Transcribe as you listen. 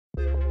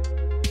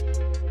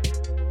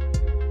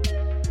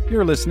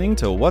You're listening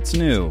to What's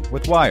New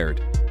with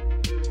Wired.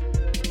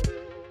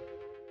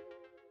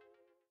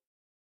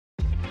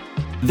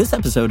 This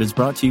episode is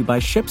brought to you by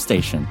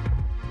ShipStation.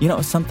 You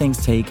know, some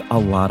things take a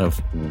lot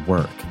of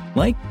work,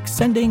 like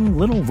sending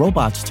little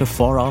robots to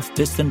far-off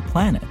distant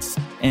planets.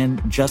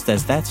 And just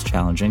as that's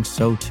challenging,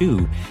 so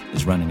too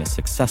is running a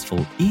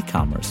successful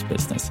e-commerce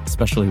business,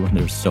 especially when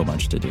there's so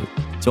much to do.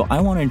 So I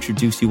want to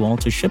introduce you all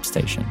to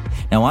ShipStation.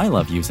 Now, I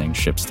love using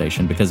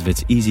ShipStation because of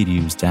its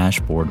easy-to-use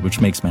dashboard,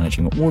 which makes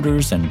managing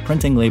orders and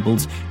printing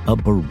labels a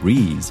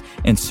breeze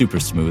and super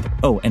smooth.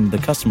 Oh, and the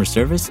customer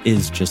service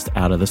is just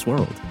out of this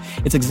world.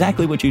 It's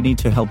exactly what you need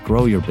to help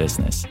grow your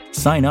business.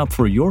 Sign up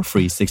for your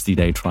free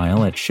 60-day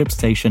trial at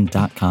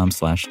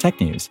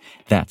shipstation.com/technews.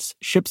 That's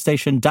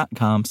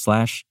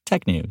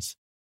shipstation.com/technews.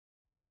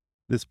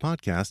 This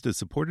podcast is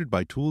supported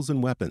by Tools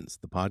and Weapons,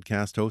 the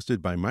podcast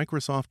hosted by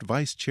Microsoft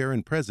Vice Chair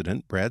and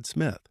President Brad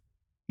Smith.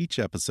 Each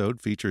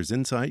episode features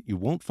insight you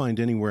won't find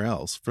anywhere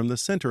else from the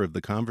center of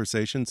the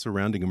conversation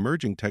surrounding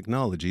emerging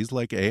technologies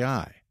like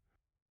AI.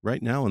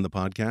 Right now on the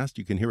podcast,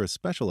 you can hear a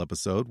special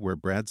episode where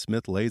Brad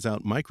Smith lays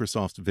out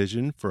Microsoft's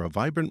vision for a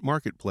vibrant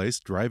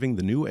marketplace driving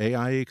the new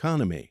AI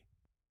economy.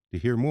 To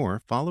hear more,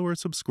 follow or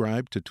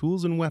subscribe to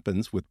Tools and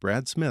Weapons with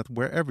Brad Smith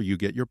wherever you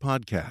get your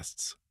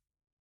podcasts.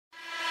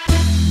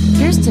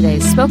 Here's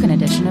today's spoken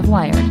edition of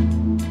Wired.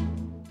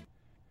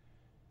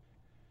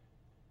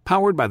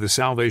 Powered by the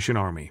Salvation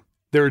Army.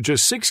 There are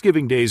just 6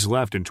 giving days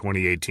left in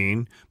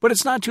 2018, but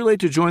it's not too late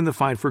to join the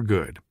fight for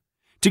good.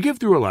 To give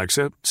through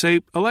Alexa,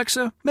 say,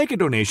 "Alexa, make a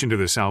donation to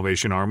the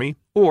Salvation Army,"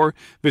 or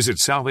visit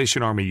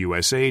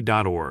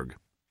salvationarmyusa.org.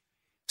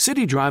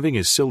 City driving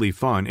is silly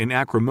fun in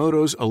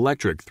Arcimoto's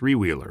electric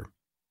three-wheeler.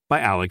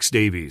 By Alex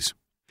Davies.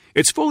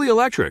 "It's fully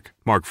electric,"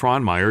 Mark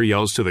Frohnmayer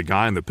yells to the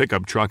guy in the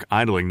pickup truck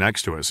idling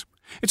next to us.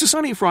 It's a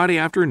sunny Friday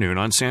afternoon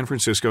on San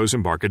Francisco's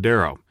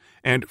Embarcadero,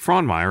 and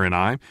Frohnmayer and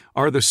I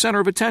are the center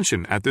of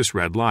attention at this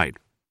red light.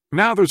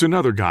 Now there's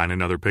another guy in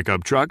another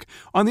pickup truck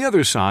on the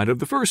other side of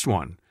the first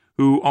one,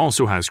 who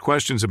also has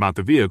questions about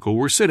the vehicle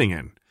we're sitting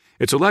in.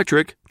 "It's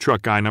electric,"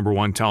 truck guy number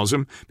 1 tells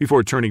him,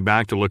 before turning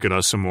back to look at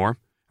us some more.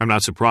 I'm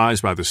not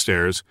surprised by the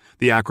stares.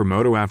 The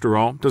Arcimoto, after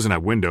all, doesn't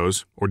have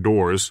windows, or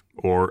doors,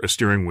 or a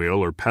steering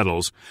wheel, or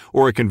pedals,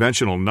 or a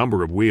conventional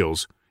number of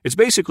wheels. It's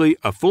basically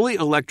a fully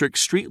electric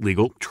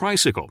street-legal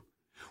tricycle.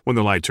 When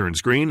the light turns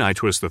green, I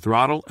twist the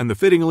throttle, and the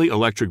fittingly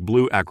electric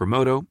blue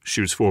Arcimoto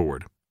shoots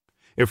forward.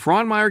 If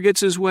Frohnmayer gets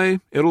his way,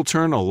 it'll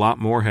turn a lot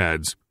more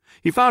heads.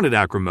 He founded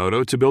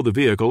Arcimoto to build the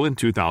vehicle in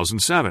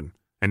 2007.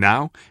 And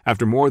now,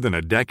 after more than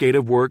a decade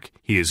of work,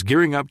 he is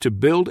gearing up to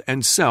build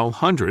and sell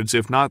hundreds,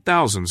 if not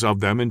thousands, of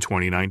them in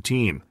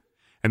 2019.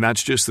 And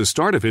that's just the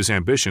start of his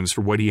ambitions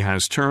for what he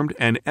has termed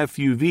an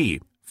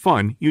FUV,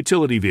 Fun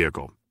Utility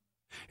Vehicle.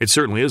 It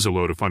certainly is a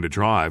load of fun to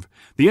drive.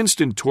 The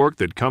instant torque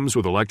that comes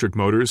with electric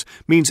motors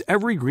means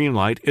every green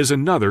light is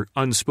another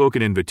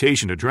unspoken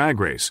invitation to drag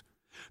race.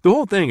 The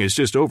whole thing is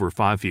just over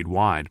 5 feet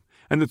wide,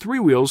 and the 3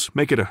 wheels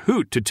make it a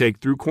hoot to take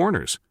through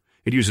corners.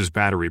 It uses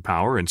battery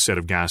power instead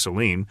of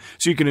gasoline,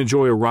 so you can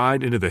enjoy a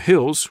ride into the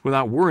hills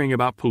without worrying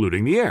about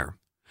polluting the air.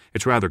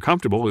 It's rather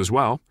comfortable as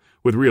well,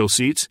 with real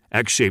seats,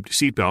 X-shaped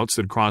seatbelts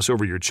that cross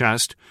over your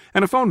chest,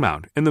 and a phone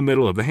mount in the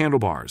middle of the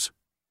handlebars.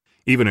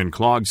 Even in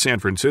clogged San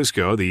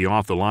Francisco, the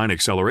off-the-line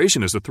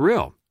acceleration is a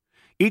thrill.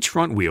 Each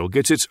front wheel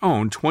gets its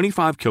own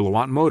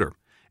 25-kilowatt motor,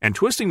 and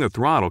twisting the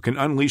throttle can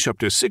unleash up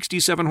to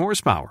 67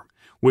 horsepower,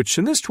 which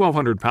in this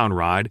 1,200-pound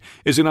ride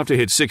is enough to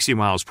hit 60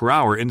 miles per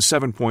hour in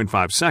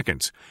 7.5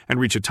 seconds and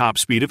reach a top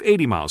speed of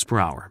 80 miles per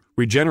hour.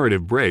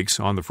 Regenerative brakes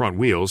on the front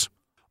wheels.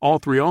 All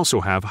 3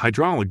 also have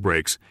hydraulic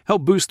brakes,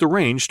 help boost the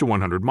range to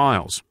 100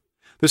 miles.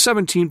 The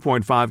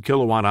 17.5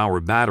 kilowatt-hour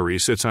battery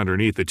sits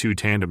underneath the 2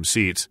 tandem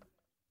seats.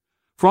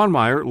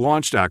 Frohnmayer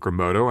launched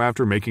Arcimoto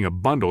after making a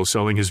bundle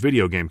selling his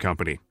video game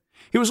company.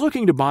 He was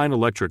looking to buy an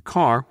electric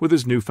car with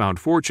his newfound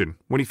fortune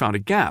when he found a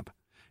gap.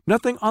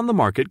 Nothing on the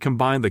market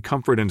combined the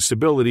comfort and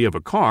stability of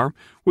a car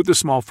with the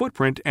small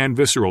footprint and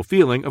visceral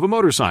feeling of a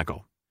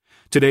motorcycle.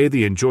 Today,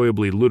 the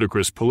enjoyably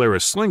ludicrous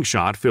Polaris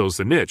Slingshot fills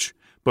the niche,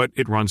 but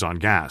it runs on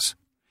gas.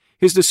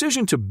 His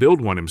decision to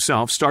build one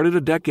himself started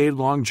a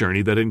decade-long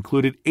journey that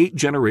included 8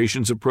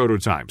 generations of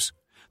prototypes.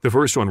 The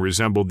first one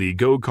resembled the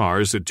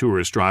go-cars that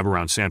tourists drive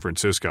around San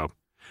Francisco.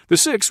 The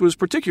 6th was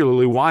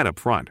particularly wide up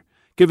front,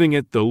 giving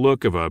it the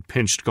look of a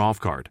pinched golf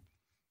cart.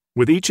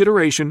 With each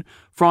iteration,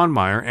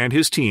 Frohnmayer and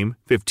his team,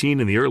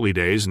 15 in the early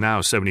days, now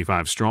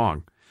 75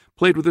 strong,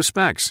 played with the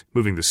specs,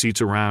 moving the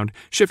seats around,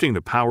 shifting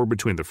the power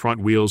between the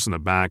front wheels and the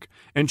back,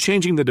 and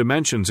changing the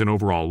dimensions and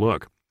overall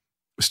look.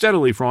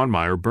 Steadily,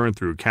 Frohnmayer burned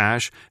through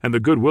cash and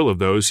the goodwill of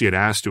those he had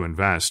asked to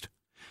invest.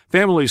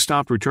 Families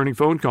stopped returning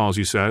phone calls,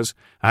 he says.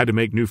 I had to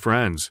make new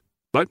friends.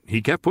 But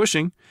he kept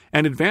pushing,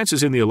 and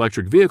advances in the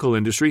electric vehicle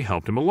industry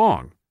helped him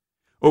along.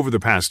 Over the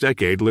past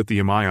decade,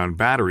 lithium-ion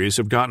batteries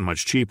have gotten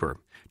much cheaper.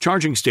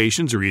 Charging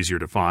stations are easier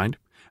to find,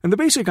 and the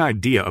basic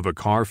idea of a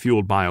car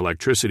fueled by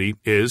electricity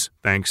is,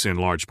 thanks in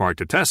large part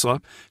to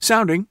Tesla,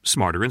 sounding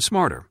smarter and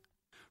smarter.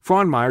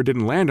 Frohnmayer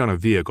didn't land on a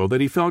vehicle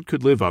that he felt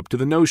could live up to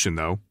the notion,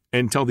 though,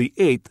 until the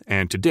 8th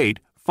and, to date,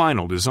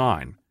 final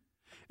design.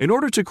 In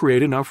order to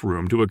create enough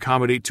room to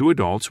accommodate 2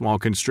 adults while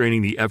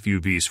constraining the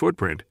FUV's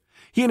footprint,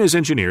 he and his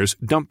engineers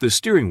dumped the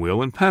steering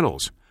wheel and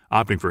pedals,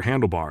 opting for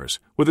handlebars,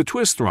 with a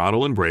twist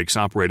throttle and brakes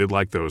operated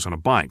like those on a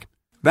bike.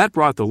 That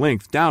brought the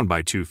length down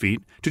by 2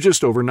 feet to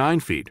just over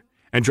 9 feet,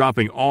 and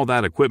dropping all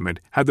that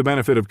equipment had the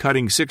benefit of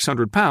cutting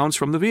 600 pounds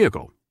from the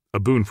vehicle, a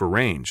boon for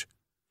range.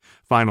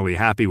 Finally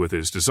happy with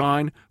his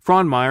design,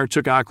 Frohnmayer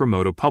took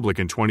Arcimoto public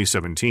in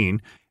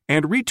 2017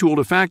 and retooled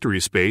a factory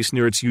space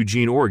near its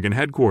Eugene, Oregon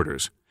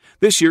headquarters.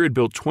 This year it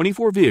built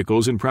 24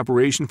 vehicles in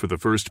preparation for the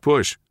first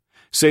push.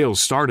 Sales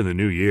start in the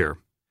new year.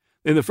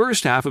 In the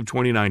first half of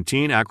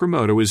 2019,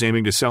 Arcimoto is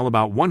aiming to sell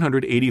about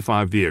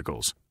 185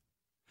 vehicles.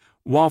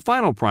 While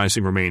final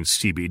pricing remains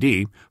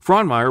TBD,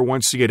 Frohnmayer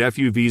wants to get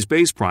FUV's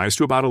base price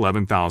to about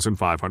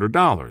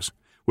 $11,500.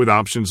 With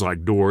options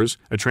like doors,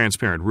 a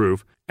transparent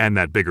roof, and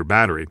that bigger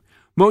battery,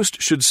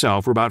 most should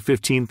sell for about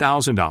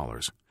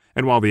 $15,000.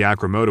 And while the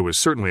Arcimoto is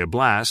certainly a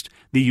blast,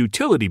 the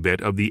utility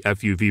bit of the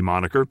FUV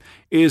moniker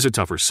is a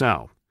tougher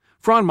sell.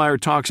 Frohnmayer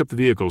talks up the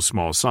vehicle's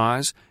small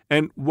size,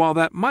 and while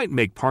that might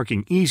make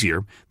parking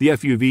easier, the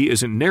FUV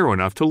isn't narrow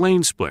enough to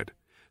lane split.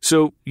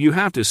 So you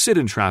have to sit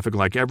in traffic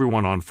like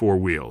everyone on 4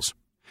 wheels.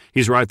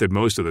 He's right that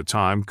most of the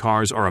time,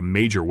 cars are a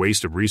major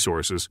waste of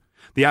resources.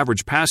 The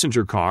average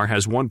passenger car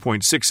has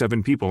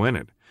 1.67 people in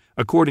it,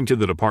 according to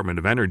the Department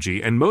of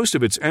Energy, and most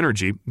of its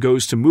energy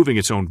goes to moving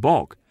its own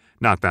bulk,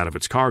 not that of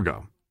its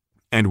cargo.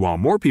 And while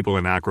more people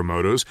in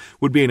Arcimotos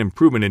would be an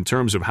improvement in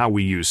terms of how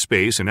we use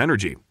space and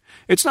energy,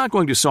 it's not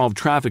going to solve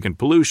traffic and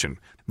pollution.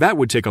 That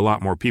would take a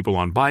lot more people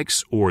on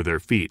bikes or their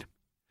feet.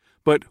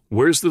 But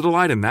where's the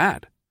delight in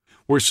that?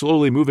 We're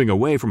slowly moving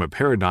away from a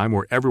paradigm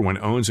where everyone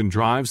owns and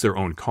drives their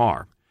own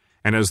car.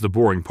 And as the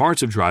boring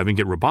parts of driving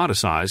get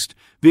roboticized,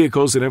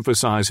 vehicles that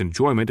emphasize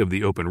enjoyment of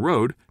the open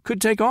road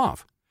could take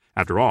off.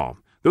 After all,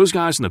 those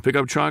guys in the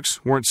pickup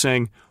trucks weren't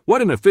saying,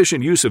 "What an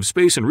efficient use of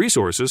space and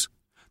resources."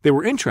 They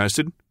were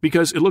interested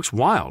because it looks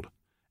wild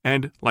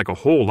and like a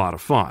whole lot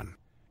of fun.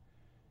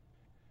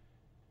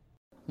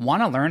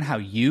 Want to learn how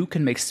you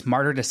can make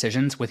smarter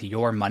decisions with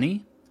your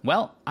money?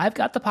 Well, I've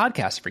got the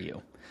podcast for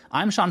you.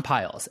 I'm Sean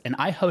Piles, and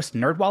I host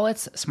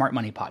NerdWallet's Smart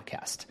Money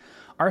Podcast.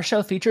 Our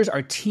show features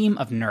our team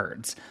of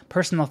nerds,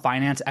 personal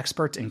finance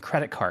experts in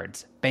credit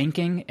cards,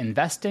 banking,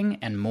 investing,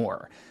 and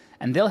more.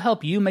 And they'll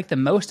help you make the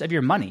most of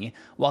your money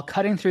while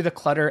cutting through the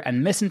clutter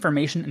and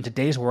misinformation in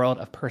today's world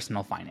of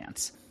personal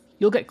finance.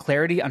 You'll get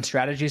clarity on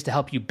strategies to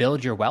help you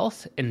build your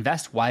wealth,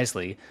 invest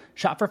wisely,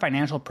 shop for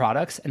financial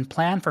products, and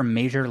plan for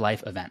major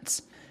life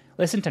events.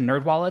 Listen to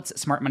NerdWallet's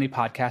Smart Money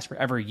Podcast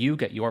wherever you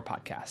get your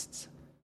podcasts.